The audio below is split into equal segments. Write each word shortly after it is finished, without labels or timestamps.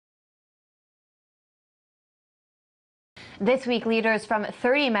This week, leaders from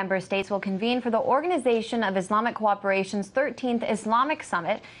 30 member states will convene for the Organization of Islamic Cooperation's 13th Islamic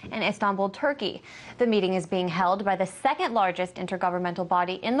Summit in Istanbul, Turkey. The meeting is being held by the second largest intergovernmental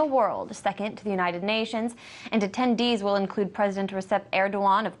body in the world, second to the United Nations, and attendees will include President Recep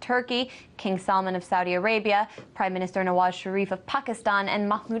Erdogan of Turkey, King Salman of Saudi Arabia, Prime Minister Nawaz Sharif of Pakistan, and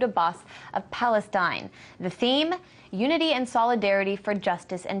Mahmoud Abbas of Palestine. The theme: unity and solidarity for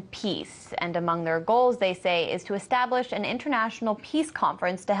justice and peace. And among their goals, they say, is to establish an international peace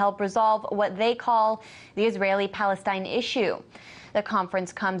conference to help resolve what they call the Israeli-Palestine issue. The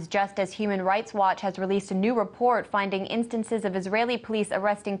conference comes just as Human Rights Watch has released a new report finding instances of Israeli police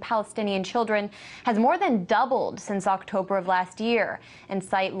arresting Palestinian children has more than doubled since October of last year, and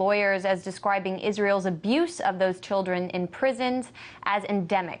cite lawyers as describing Israel's abuse of those children in prisons as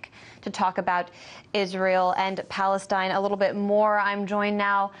endemic. To talk about Israel and Palestine a little bit more, I'm joined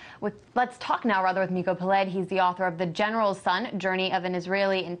now with, let's talk now rather, with Miko Peled. He's the author of The General's Son, Journey of an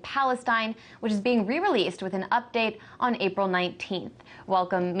Israeli in Palestine, which is being re-released with an update on April 19th.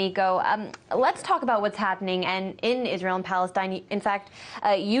 Welcome, Miko. Let's talk about what's happening in Israel and Palestine. In fact,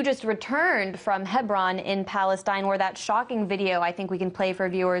 you just returned from Hebron in Palestine, where that shocking video, I think we can play for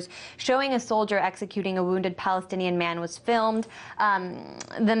viewers, showing a soldier executing a wounded Palestinian man was filmed.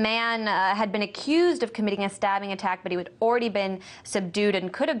 The man had been accused of committing a stabbing attack, but he had already been subdued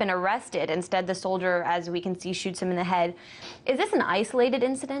and could have been arrested. Instead, the soldier, as we can see, shoots him in the head. Is this an isolated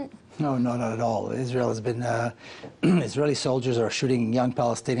incident? No, not at all. Israel has been, Israeli soldiers are shooting young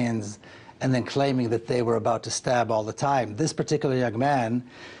Palestinians and then claiming that they were about to stab all the time. This particular young man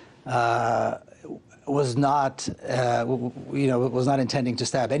was not, was not intending to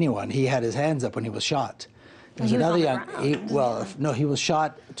stab anyone. He had his hands up when he was shot. There's another young, he was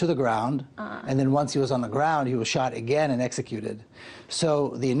shot to the ground, and then once he was on the ground, he was shot again and executed. So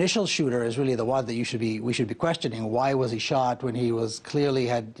the initial shooter is really the one that we should be questioning. Why was he shot when he was clearly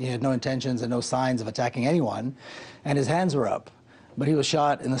he had no intentions and no signs of attacking anyone, and his hands were up? But he was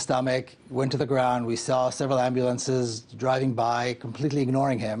shot in the stomach, went to the ground. We saw several ambulances driving by, completely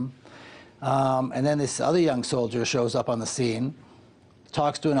ignoring him. And then this other young soldier shows up on the scene,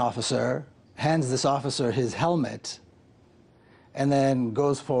 talks to an officer, hands this officer his helmet, and then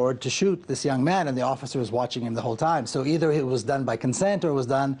goes forward to shoot this young man, and the officer is watching him the whole time. So either it was done by consent or it was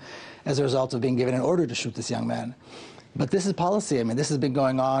done as a result of being given an order to shoot this young man. But this is policy. I mean, this has been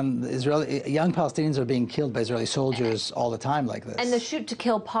going on. Young Palestinians are being killed by Israeli soldiers all the time like this. And the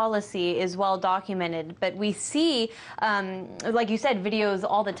shoot-to-kill policy is well documented. But we see, like you said, videos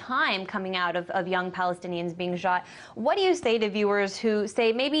all the time coming out of young Palestinians being shot. What do you say to viewers who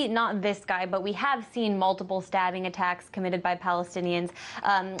say, maybe not this guy, but we have seen multiple stabbing attacks committed by Palestinians,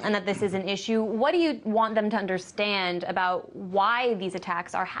 and that this is an issue? What do you want them to understand about why these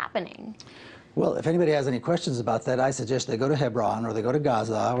attacks are happening? Well, if anybody has any questions about that, I suggest they go to Hebron, or they go to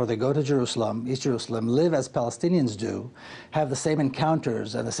Gaza, or they go to Jerusalem, East Jerusalem, live as Palestinians do, have the same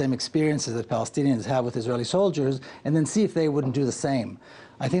encounters and the same experiences that Palestinians have with Israeli soldiers, and then see if they wouldn't do the same.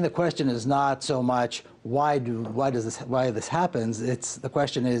 I think the question is not so much why this happens. It's the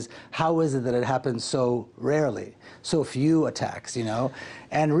question is, how is it that it happens so rarely, so few attacks, you know?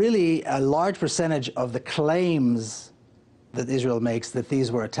 And really, a large percentage of the claims that Israel makes that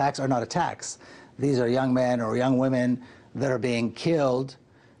these were attacks are not attacks. These are young men or young women that are being killed,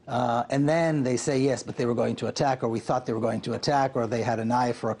 and then they say, yes, but they were going to attack, or we thought they were going to attack, or they had a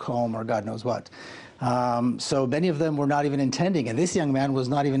knife or a comb or God knows what. So many of them were not even intending, and this young man was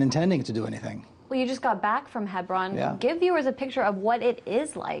not even intending to do anything. Well, you just got back from Hebron. Yeah. Give viewers a picture of what it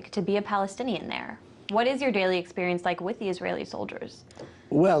is like to be a Palestinian there. What is your daily experience like with the Israeli soldiers?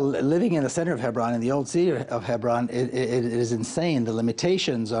 Well, living in the center of Hebron, in the old city of Hebron, it is insane, the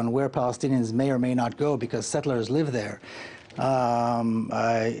limitations on where Palestinians may or may not go because settlers live there.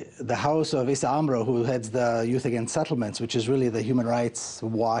 The house of Issa Amro, who heads the Youth Against Settlements, which is really the human rights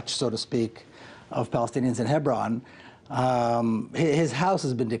watch, so to speak, of Palestinians in Hebron, his house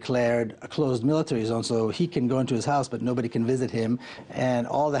has been declared a closed military zone, so he can go into his house, but nobody can visit him. And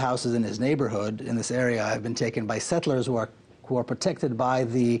all the houses in his neighborhood, in this area, have been taken by settlers who are protected by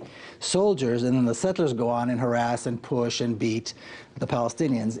the soldiers, and then the settlers go on and harass and push and beat the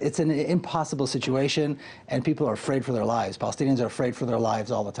Palestinians. It's an impossible situation, and people are afraid for their lives. Palestinians are afraid for their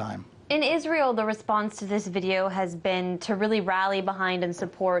lives all the time. In Israel, the response to this video has been to really rally behind and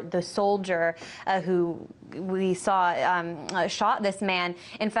support the soldier who we saw shot this man.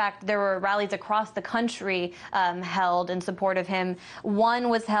 In fact, there were rallies across the country held in support of him. One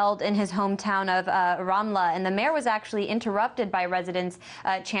was held in his hometown of Ramla, and the mayor was actually interrupted by residents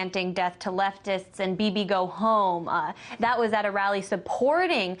chanting "Death to leftists" and "Bibi go home." That was at a rally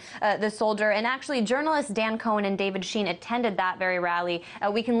supporting the soldier, and actually journalists Dan Cohen and David Sheen attended that very rally.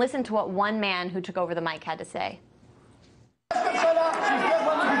 We can listen to what one man who took over the mic had to say.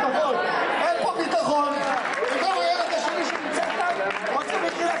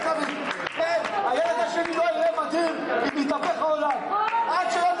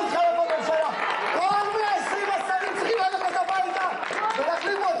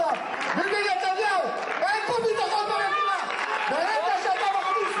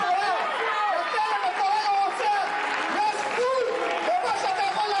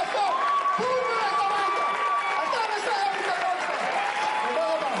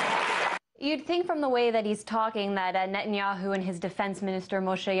 You'd think from the way that he's talking that Netanyahu and his defense minister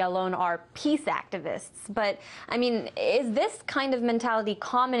Moshe Yaalon are peace activists. But, I mean, is this kind of mentality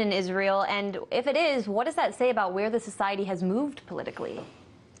common in Israel? And if it is, what does that say about where the society has moved politically?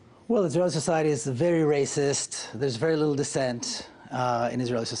 Well, Israeli society is very racist. There's very little dissent in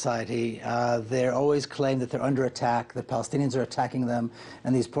Israeli society. They always claim that they're under attack, the Palestinians are attacking them,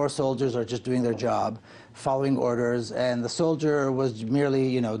 and these poor soldiers are just doing their job, following orders, and the soldier was merely,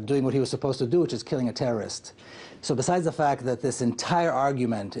 you know, doing what he was supposed to do, which is killing a terrorist. So besides the fact that this entire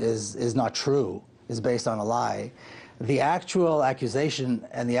argument is not true, is based on a lie, the actual accusation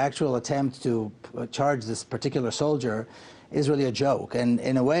and the actual attempt to charge this particular soldier is really a joke. And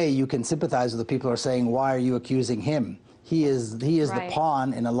in a way, you can sympathize with the people who are saying, why are you accusing him? He is right. The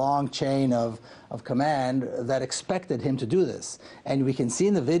pawn in a long chain of command that expected him to do this. And we can see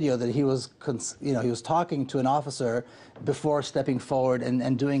in the video that he was, he was talking to an officer before stepping forward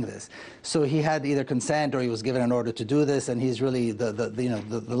and doing this. So he had either consent or he was given an order to do this, and he's really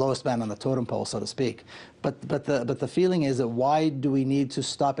the lowest man on the totem pole, so to speak. But the feeling is that why do we need to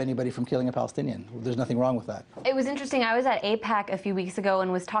stop anybody from killing a Palestinian? There's nothing wrong with that. It was interesting. I was at AIPAC a few weeks ago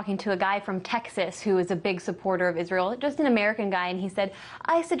and was talking to a guy from Texas who is a big supporter of Israel, just an American guy, and he said,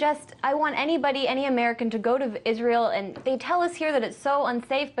 I want any American to go to Israel, and they tell us here that it's so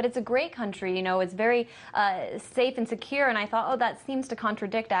unsafe, but it's a great country, you know, it's very safe and secure. And I thought, oh, that seems to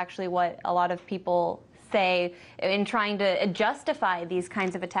contradict actually what a lot of people say in trying to justify these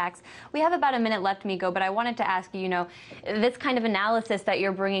kinds of attacks. We have about a minute left, Miko, but I wanted to ask you, this kind of analysis that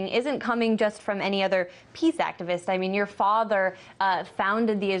you're bringing isn't coming just from any other peace activist. I mean, your father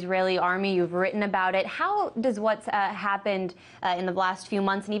founded the Israeli army. You've written about it. How does what's happened in the last few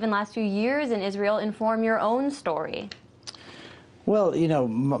months and even last few years in Israel inform your own story? Well,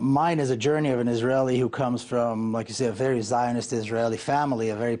 mine is a journey of an Israeli who comes from, like you say, a very Zionist Israeli family,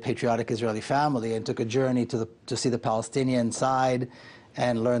 a very patriotic Israeli family, and took a journey to see the Palestinian side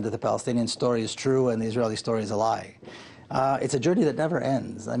and learned that the Palestinian story is true and the Israeli story is a lie. It's a journey that never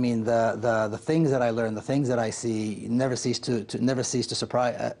ends. I mean, the things that I learn, the things that I see, never cease to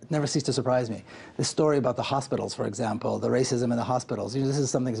surprise me. This story about the hospitals, for example, the racism in the hospitals. This is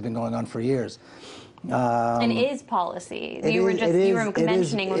something that's been going on for years. And is policy. You were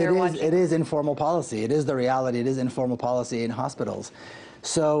mentioning when we were watching. It is informal policy. It is the reality. It is informal policy in hospitals.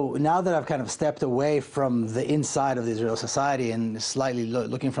 So now that I've kind of stepped away from the inside of the Israeli society and slightly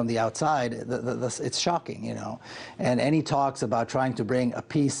looking from the outside, it's shocking, And any talks about trying to bring a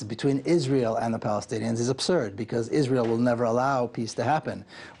peace between Israel and the Palestinians is absurd, because Israel will never allow peace to happen.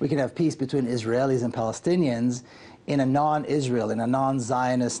 We can have peace between Israelis and Palestinians in a non-Israel, in a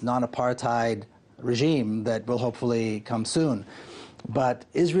non-Zionist, non-apartheid regime that will hopefully come soon. But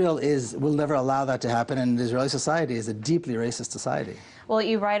Israel will never allow that to happen, and the Israeli society is a deeply racist society. Well,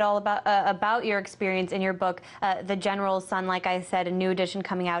 you write all about your experience in your book, The General's Son, like I said, a new edition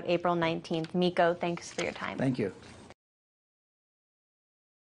coming out April 19th. Miko, thanks for your time. Thank you.